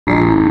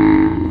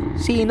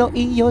Sino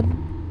iyon?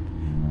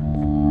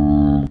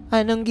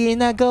 Anong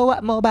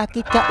ginagawa mo?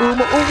 Bakit ka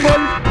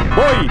umuungol?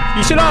 Boy!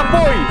 Easy lang,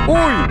 boy!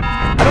 Uy!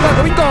 Ano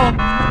gagawin ko?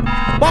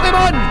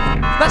 Pokemon!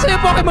 Nasaan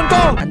yung Pokemon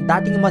ko? Ang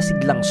dating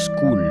masiglang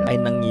school ay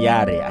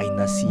nangyari ay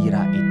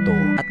nasira ito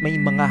at may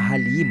mga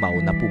halimaw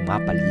na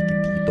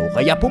pumapaligid dito.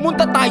 Kaya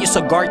pumunta tayo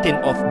sa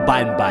Garten of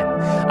BanBan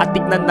at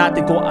tignan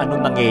natin kung ano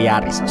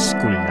nangyayari sa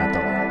school na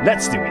to.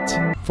 Let's do it!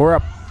 For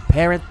a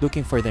parent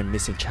looking for their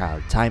missing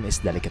child, time is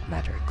delicate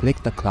matter. Click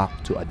the clock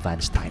to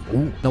advance time.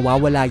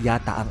 Nawawala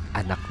yata ang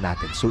anak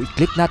natin. So,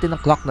 i-click natin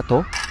ang clock na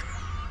to.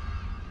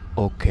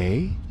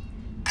 Okay.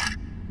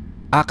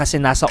 Kasi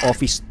nasa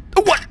office.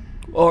 What?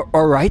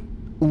 Alright.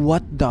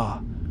 What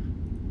the?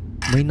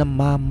 May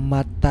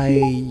namamatay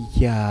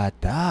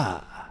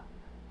yata.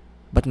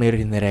 Ba't may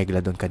riniregla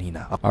doon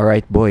kanina?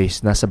 Alright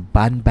boys, nasa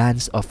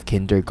BanBans of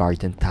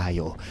kindergarten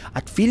tayo.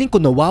 At feeling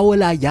ko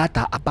nawawala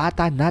yata ang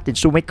bata natin.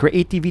 So may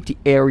creativity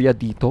area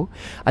dito.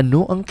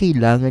 Ano ang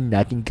kailangan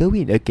natin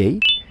gawin,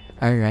 okay?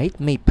 Alright,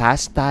 may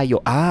pass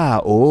tayo.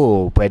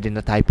 Pwede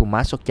na tayo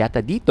pumasok yata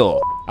dito.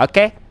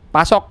 Okay,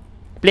 pasok.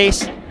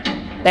 Please.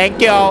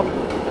 Thank you.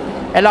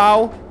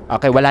 Hello?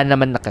 Okay, wala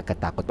naman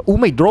nakakatakot.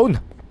 May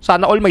drone.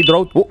 Sana all may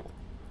drone.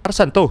 Para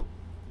saan to?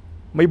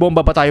 May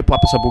bomba ba tayo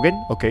papasabugin?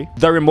 Okay.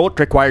 The remote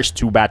requires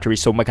 2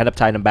 batteries. So, maghanap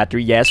tayo ng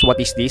battery. Yes, what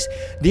is this?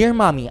 Dear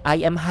mommy,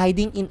 I am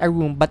hiding in a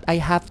room but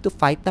I have to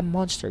fight the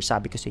monster.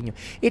 Sabi ko sa inyo.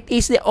 It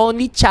is the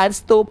only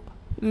chance to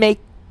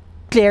make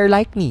Claire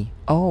like me.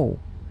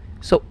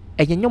 So,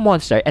 ayan yung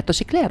monster. Ito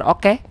si Claire.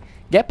 Okay?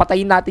 Yeah,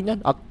 patayin natin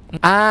yun.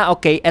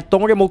 Okay.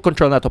 Etong remote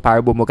control na to para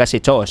bumukas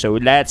ito. So,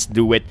 let's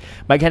do it.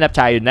 Maghanap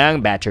tayo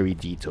ng battery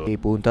dito. Okay,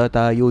 punta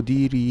tayo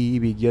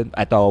diri. Bigyan.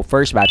 Ito,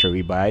 first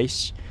battery,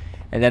 guys.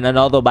 And then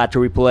another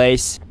battery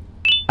place.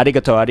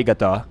 Arigato.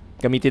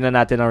 Gamitin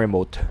na natin ang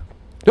remote.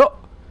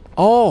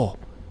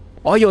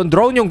 Yung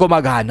drone yung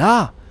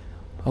gumagana.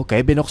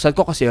 Okay, binuksan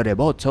ko kasi yung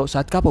remote. So,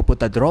 saan ka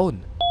pupunta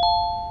drone?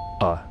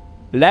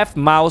 Left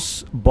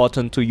mouse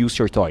button to use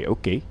your toy.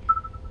 Okay.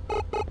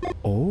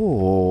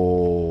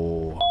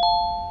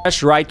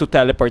 Press right to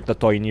teleport the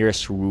toy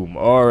nearest room.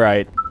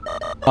 Alright.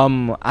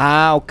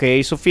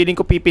 Okay. So, feeling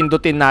ko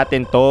pipindutin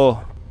natin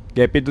to.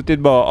 Okay, pindutin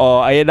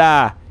mo. Ayan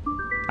na.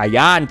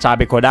 Ayan,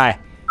 sabi ko na.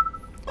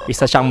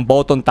 Isa siyang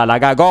button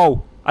talaga. Go!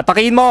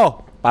 Atakin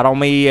mo! Parang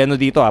may ano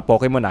dito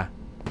Pokemon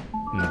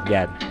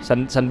yan.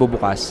 San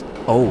bubukas?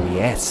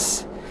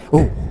 Yes.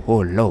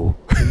 Low.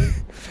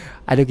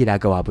 Ano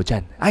ginagawa mo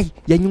dyan? Ay,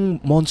 yan yung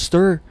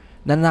monster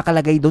na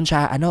nakalagay doon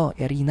sa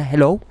arena.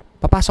 Hello?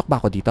 Papasok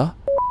ba ako dito?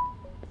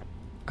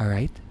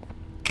 Alright.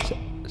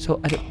 So,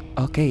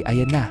 okay,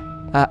 ayan na.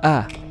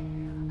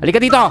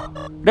 Halika dito!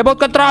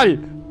 Remote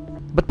control!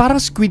 Ba't parang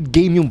Squid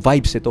Game yung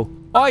vibes ito?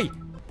 Oy!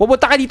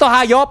 Pupunta ka dito,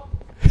 hayop!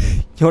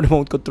 Yung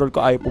remote control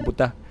ko ayaw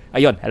pupunta.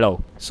 Ayun,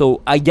 hello.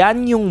 So,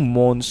 ayan yung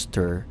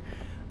monster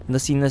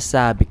na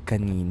sinasabi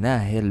kanina.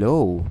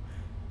 Hello.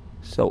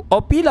 So,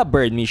 Opila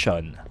bird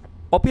mission.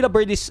 Opila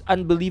bird is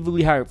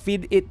unbelievably hard.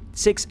 Feed it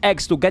 6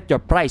 eggs to get your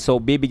prize. So,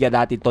 bibigyan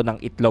natin to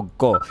ng itlog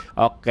ko.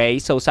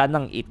 Okay, so saan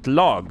ang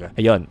itlog?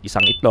 Ayun,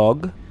 isang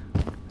itlog.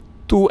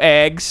 2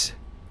 eggs.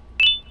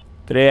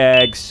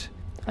 3 eggs.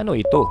 Ano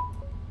ito?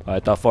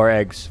 Ito,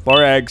 4 eggs.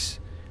 4 eggs.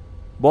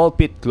 Ball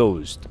pit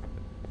closed.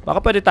 Baka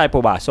pwede tayo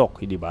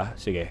pumasok, hindi ba?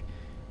 Sige.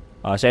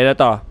 Sa'yo na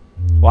to.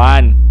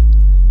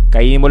 1.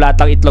 Kainin mo lahat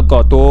ng itlog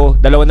ko.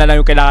 2. 2 na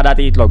lang yung kailangan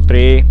natin itlog.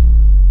 3.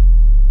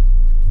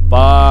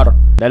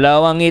 4.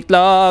 2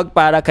 itlog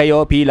para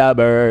kayo, Opila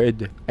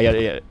bird.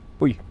 Ayan.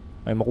 Uy,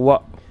 may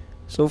makuha.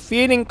 So,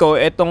 feeling ko,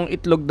 etong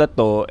itlog na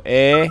to,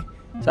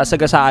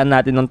 sasagasaan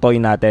natin ng toy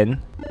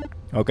natin.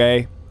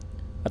 Okay.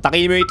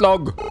 Atakin mo yung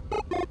itlog.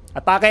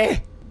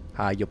 Atake!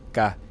 Hayop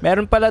ka.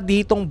 Meron pala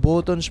ditong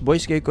buttons,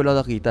 boys. Kayo ko lang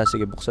nakita.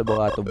 Sige, buksan mo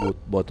nga itong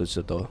buttons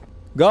na to.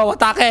 Go!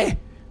 Atake!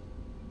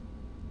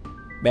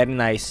 Very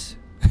nice.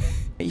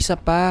 May isa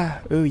pa.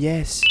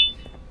 Yes.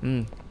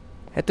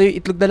 Ito yung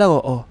itlog na lang,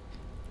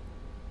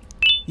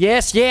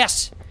 Yes!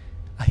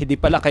 Hindi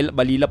pala.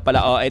 Balilap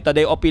pala. Ito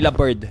na yung Opila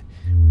bird.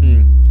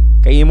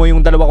 Kainin mo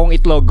yung 2 kong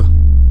itlog.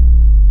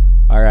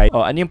 Alright.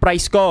 Ano yung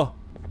price ko?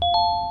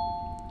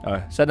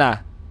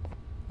 Sana?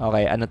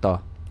 Okay, ano to?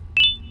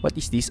 What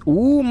is this?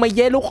 May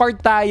yellow card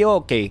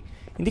tayo. Okay.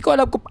 Hindi ko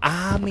alam kung...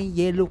 may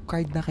yellow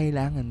card na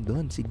kailangan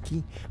doon.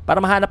 Sige.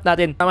 Para mahanap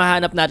natin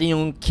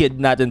yung kid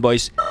natin,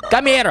 boys.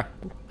 Come here!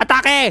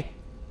 Atake!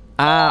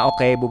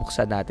 Okay.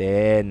 Bubuksan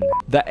natin.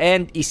 The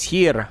end is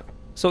here.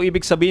 So,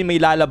 ibig sabihin may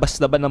lalabas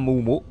na ba ng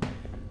mumu?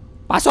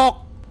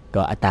 Pasok!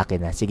 Go, atake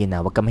na. Sige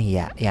na. Huwag ka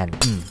mahiya. Yan.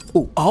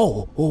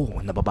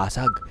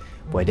 Nababasag.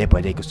 Pwede.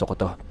 Gusto ko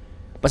to.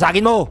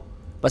 Basagin mo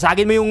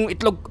yung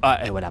itlog.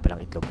 Wala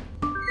palang itlog.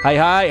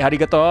 Hi,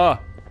 harigato.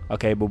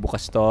 Okay,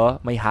 bubukas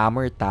to. May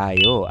hammer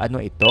tayo. Ano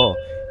ito?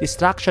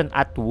 Distraction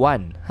at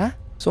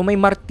 1. So, may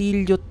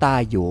martilyo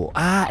tayo.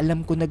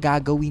 Alam ko na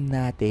gagawin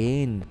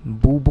natin.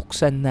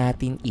 Bubuksan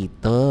natin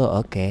ito.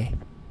 Okay.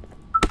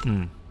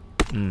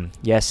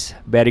 Yes,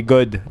 very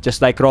good.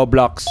 Just like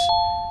Roblox.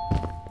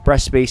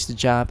 Press space to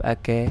jump.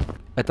 Okay.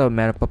 Ito,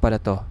 meron pa pala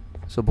to.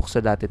 So,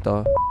 buksan natin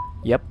to.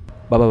 Yep.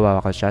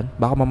 Bababa ka siyan.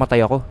 Baka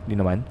mamatay ako.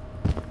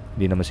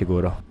 Hindi naman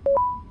siguro.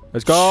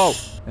 Let's go!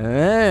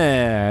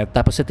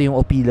 Tapos ito yung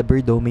Opila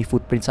bird, oh. May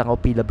footprints ang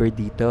Opila bird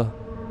dito.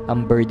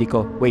 Ang birdie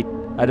ko. Wait,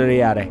 ano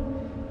nangyari?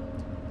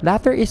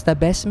 Laughter is the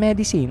best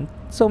medicine,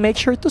 so make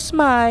sure to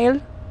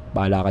smile.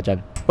 Bahala ka dyan.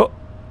 Oh!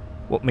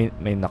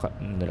 May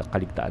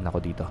nakaligtaan ako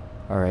dito.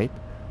 Alright.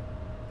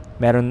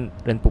 Meron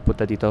rin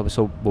pupunta dito,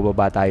 so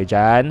bubaba tayo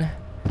dyan.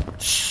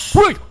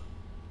 Uy!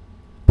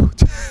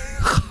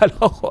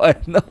 Kala ko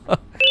ano.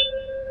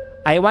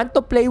 I want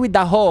to play with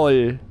the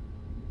whole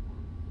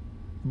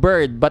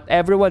bird, but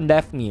everyone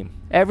left me.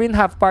 Everyone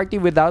have party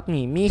without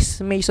me.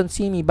 Miss Mason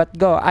see me, but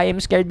go. I am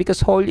scared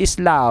because hole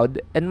is loud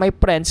and my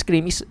friend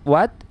scream is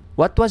what?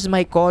 What was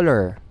my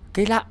color?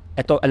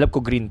 Ito, alam ko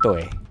green to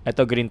eh.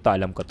 Ito green to,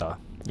 alam ko to.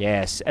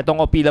 Yes.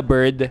 Itong Opila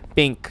bird,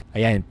 pink.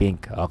 Ayan,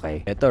 pink.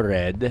 Okay. Ito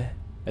red.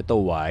 Ito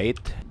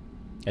white.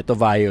 Ito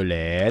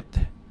violet.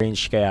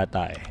 Orange kaya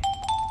ta eh.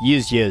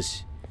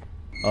 Yes.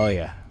 Oh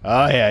yeah.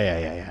 Oh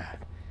yeah.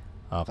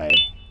 Okay.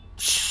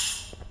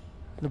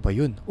 Ano ba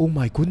yun? Oh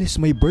my goodness,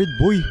 my bird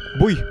boy.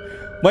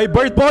 My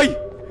bird boy!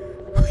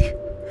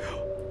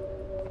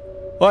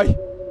 Hoy!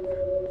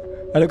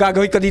 Ano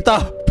gagawin ka dito?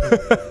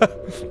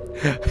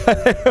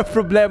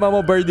 Problema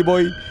mo, birdie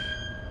boy.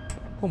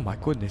 Oh my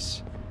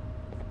goodness.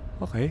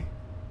 Okay.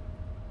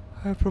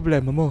 Ano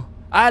problema mo?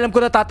 Alam ko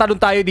na tatalon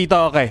tayo dito,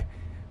 okay.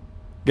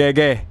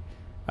 Gege.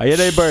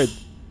 Ayan na yung bird.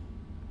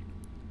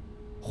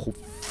 Oh,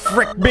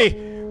 frick me!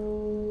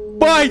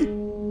 Boy!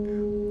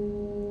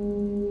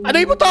 Ano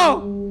mo to?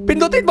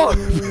 Pindutin mo!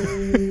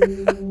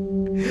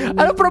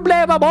 Ano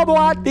problema mo?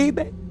 Buhatin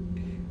eh.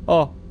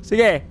 Oh,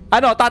 sige.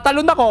 Ano,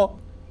 tatalon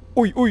ako.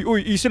 Uy,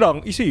 easy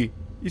lang. Easy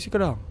ka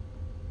lang.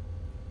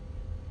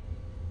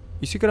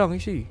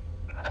 Easy.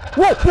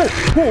 Wow,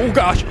 oh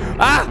gosh.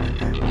 Ah!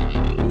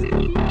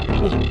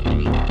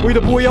 Uy,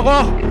 nabuhay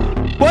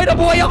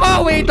ako.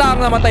 Wait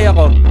lang, namatay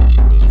ako.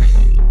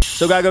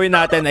 So, gagawin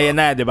natin, ayan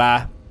na, di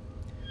ba?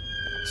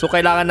 So,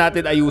 kailangan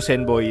natin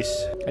ayusin, boys.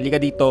 Halika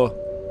dito.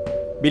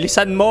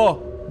 Bilisan mo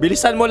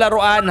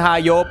laruan,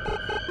 hayop.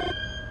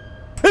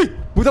 Hey!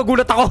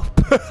 Gulat ako.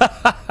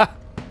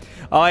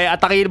 Okay,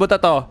 atakihin mo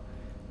to.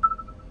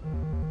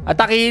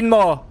 Atakihin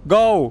mo.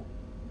 Go.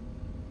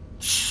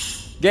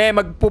 Okay,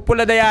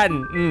 magpupula na yan.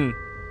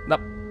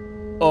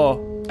 Oh,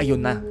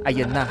 ayun na,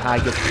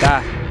 hayop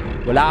ka.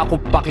 Wala akong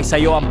paki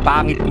sa'yo, ang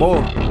pangit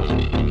mo.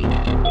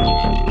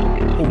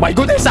 Oh my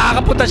goodness,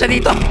 nakakapunta siya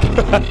dito.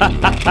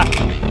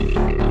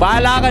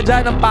 Bahala ka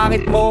dyan, ang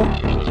pangit mo.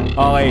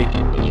 Okay.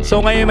 So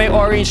ngayon may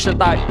orange na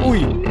tayo.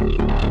 Uy!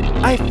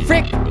 Ay,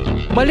 frick!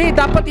 Mali,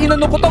 dapat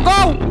inano ko to.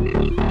 Go!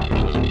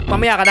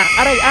 Mamaya ka na.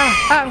 Aray,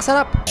 ang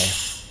sarap. Okay.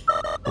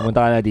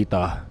 Pumunta ka na dito.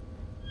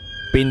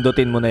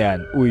 Pindutin mo na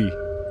yan. Uy.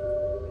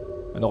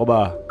 Ano ka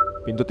ba?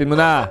 Pindutin mo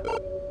na.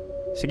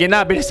 Sige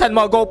na, bilisan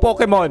mo. Go,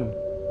 Pokemon.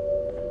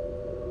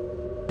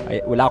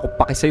 Ay, wala akong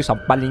paki sa'yo.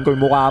 Sampalin ko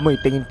yung mukha mo.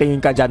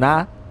 Tingin-tingin ka dyan,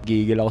 ha?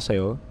 Gigil ako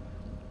sa'yo.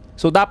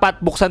 So dapat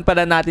buksan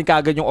pala natin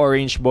kagad yung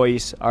orange,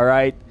 boys.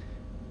 Alright?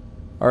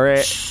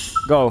 Alright.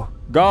 Go.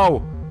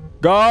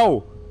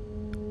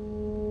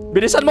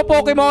 Bilisan mo,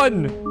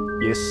 Pokemon!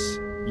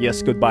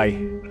 Yes, goodbye.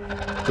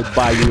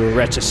 Goodbye, you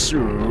wretched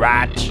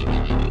rat.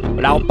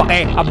 Wala akong pake.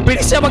 Ang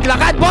bilis niya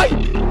maglakad, boy!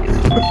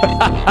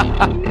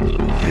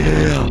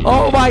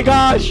 Oh my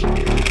gosh!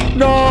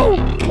 No!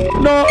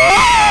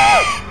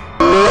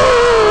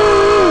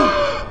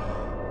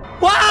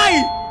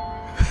 Why?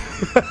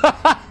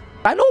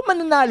 Paano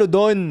mananalo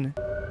doon?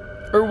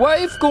 Or what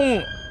if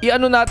kung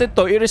i-ano natin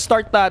to,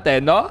 i-restart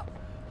natin, no?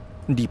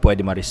 Hindi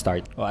pwede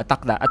ma-restart. Oh,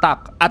 attack na. Attack!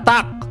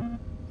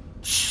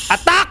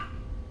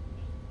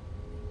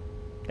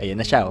 Ayan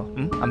na siya, oh.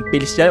 Ang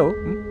bilis niya, oh.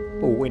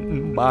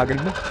 Bagal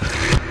mo.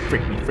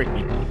 Freak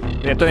me.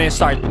 Ito na yung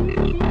start.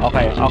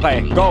 Okay.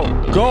 Go!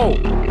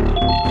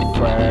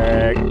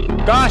 Frick.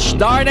 Gosh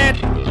darn it!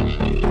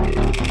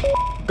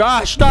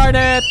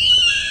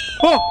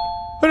 Oh!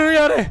 Ano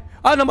nangyari?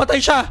 Namatay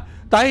siya!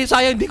 Dahil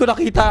sayang hindi ko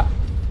nakita.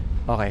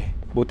 Okay.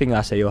 Buti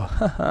nga sa'yo.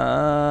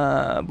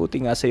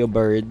 Buti nga sa'yo,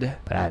 bird.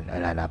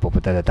 Wala na.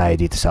 Pupunta na tayo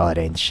dito sa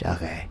orange.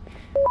 Okay.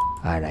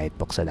 Alright.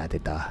 Buksan natin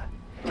to.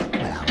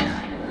 Wala ko na.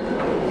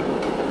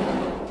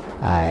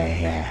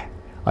 Ay, yeah.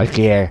 All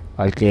clear.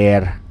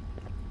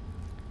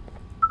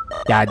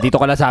 Yan. Dito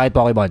ka na sa akin,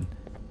 Pokemon.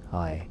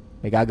 Okay.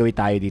 May gagawin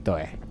tayo dito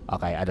eh.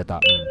 Okay. Ano to?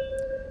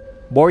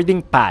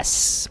 Boarding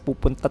pass.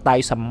 Pupunta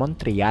tayo sa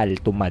Montreal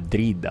to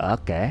Madrid.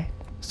 Okay.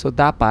 So,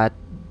 dapat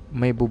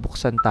may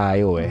bubuksan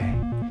tayo eh.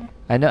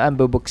 Ano ang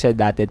bubuksan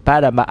natin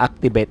para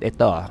ma-activate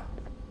ito?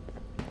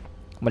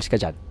 Umalis ka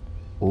dyan.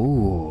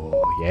 Ooh,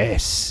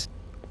 yes.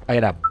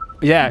 Ayun na.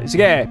 Yeah,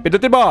 sige.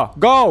 Pindutin mo.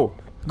 Go!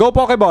 Go,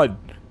 Pokemon!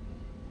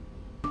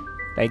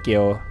 Thank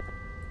you.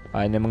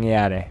 Ano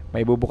mangyayari?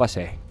 May bubukas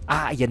eh.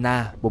 Ayan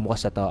na.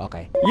 Bumukas na to.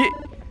 Okay.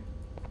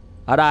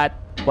 Alright.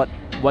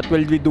 What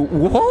will we do?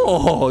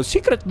 Whoa!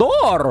 Secret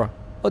door!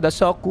 Oh, that's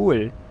so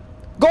cool.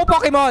 Go,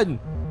 Pokemon!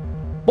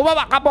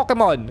 Bumaba ka,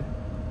 Pokemon!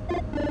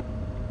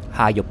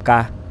 Hayop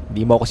ka.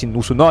 Hindi mo ako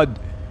sinusunod.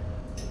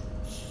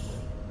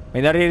 May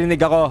naririnig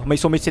ako. May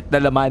sumisit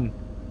na laman.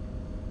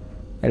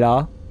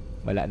 Hello?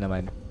 Wala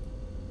naman.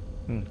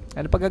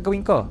 Ano pa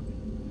gagawin ko?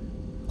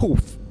 Hoof.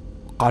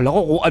 Akala ko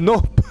kung ano.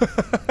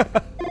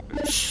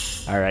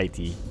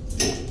 Alrighty.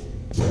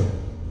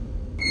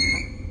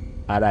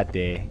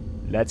 Arate.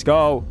 Let's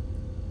go.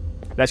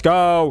 Let's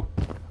go.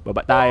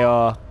 Baba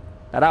tayo.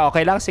 Tara,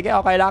 okay lang. Sige,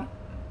 okay lang.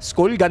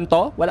 School,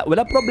 ganto.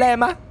 Wala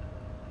problema.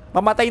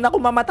 Mamatay na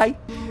kung mamatay.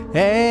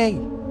 Hey!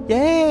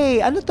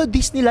 Yay! Ano to?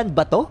 Disneyland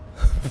ba to?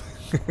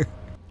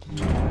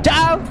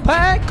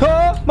 Japay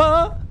ko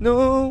mo no.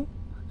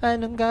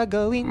 Anong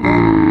gagawin mo?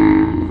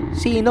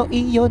 Sino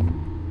iyon?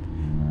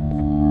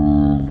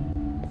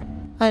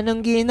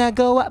 Anong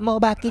ginagawa mo?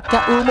 Bakit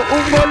ka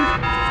umuungol?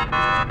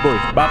 Boy,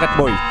 bakit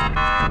boy?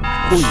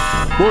 Uy,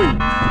 boy!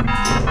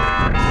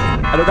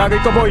 Ano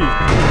gagawin ko, boy?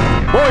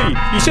 Boy!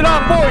 Easy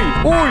lang, boy!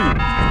 Uy!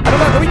 Ano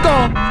gagawin ko?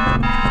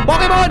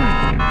 Pokemon!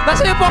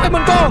 Nasaan yung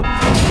Pokemon ko?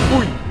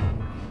 Uy!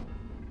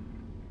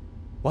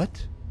 What?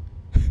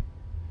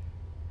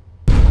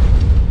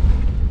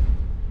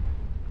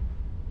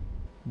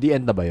 The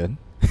end na ba yun?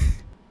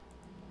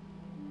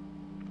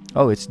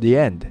 Oh, it's the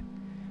end.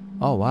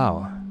 Oh,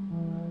 wow.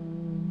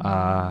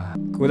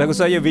 Kung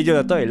nagustuhan yung video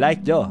na to,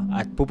 like nyo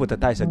at pupunta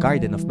tayo sa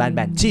Garden of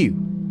BanBan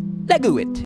 2. Lago it!